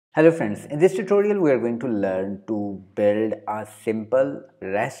Hello friends, in this tutorial we are going to learn to build a simple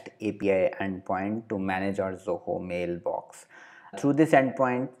REST API endpoint to manage our Zoho mailbox. Through this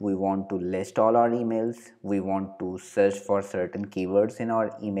endpoint we want to list all our emails, we want to search for certain keywords in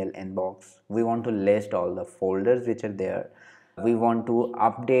our email inbox, we want to list all the folders which are there, we want to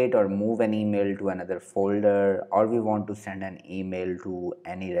update or move an email to another folder, or we want to send an email to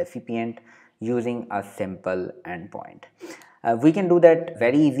any recipient using a simple endpoint. We can do that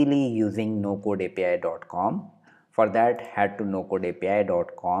very easily using NoCodeAPI.com. For that, head to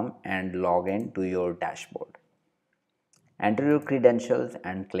NoCodeAPI.com and log in to your dashboard. Enter your credentials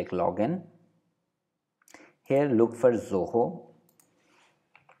and click Login. Here, look for Zoho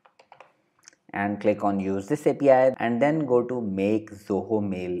and click on Use this API, and then go to Make Zoho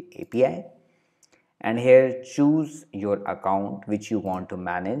Mail API. And here, choose your account which you want to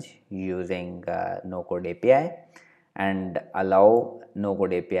manage using NoCodeAPI, and allow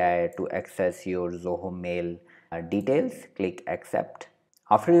NoCodeAPI to access your Zoho Mail details. Click Accept.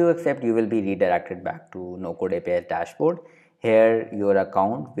 After you accept, you will be redirected back to NoCodeAPI's dashboard. Here, your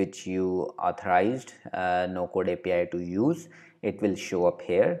account which you authorized NoCodeAPI to use, it will show up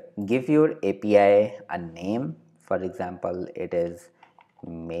here. Give your API a name. For example, it is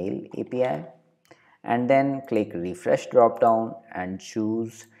Mail API. And then click Refresh drop down and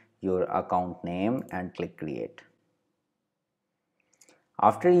choose your account name and click Create.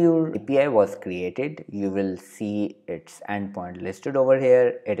 After your API was created, you will see its endpoint listed over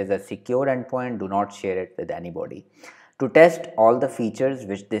here. It is a secure endpoint. Do not share it with anybody. To test all the features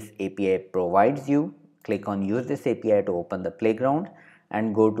which this API provides you, click on Use this API to open the playground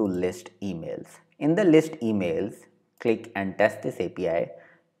and go to List Emails. In the List Emails, click and test this API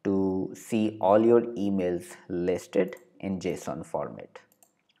to see all your emails listed in JSON format.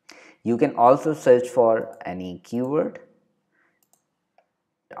 You can also search for any keyword.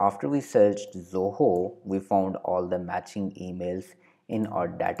 After we searched Zoho, we found all the matching emails in our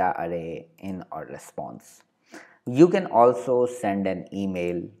data array in our response. You can also send an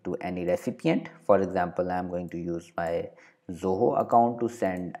email to any recipient. For example, I am going to use my Zoho account to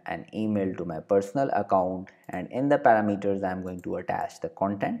send an email to my personal account, and in the parameters I am going to attach the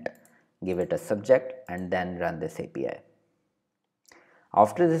content, give it a subject, and then run this API.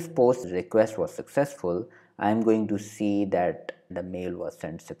 After this post request was successful, I am going to see that the mail was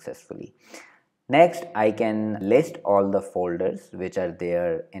sent successfully. Next, I can list all the folders which are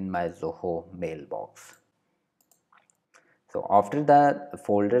there in my Zoho mailbox. So after the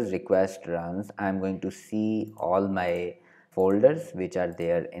folders request runs, I am going to see all my folders which are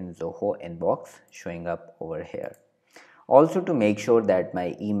there in Zoho inbox showing up over here. Also, to make sure that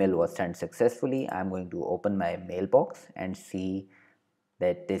my email was sent successfully, I am going to open my mailbox and see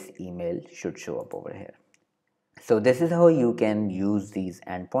that this email should show up over here. So this is how you can use these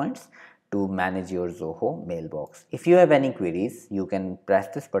endpoints to manage your Zoho mailbox. If you have any queries, you can press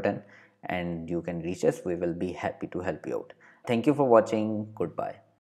this button and you can reach us. We will be happy to help you out. Thank you for watching. Goodbye.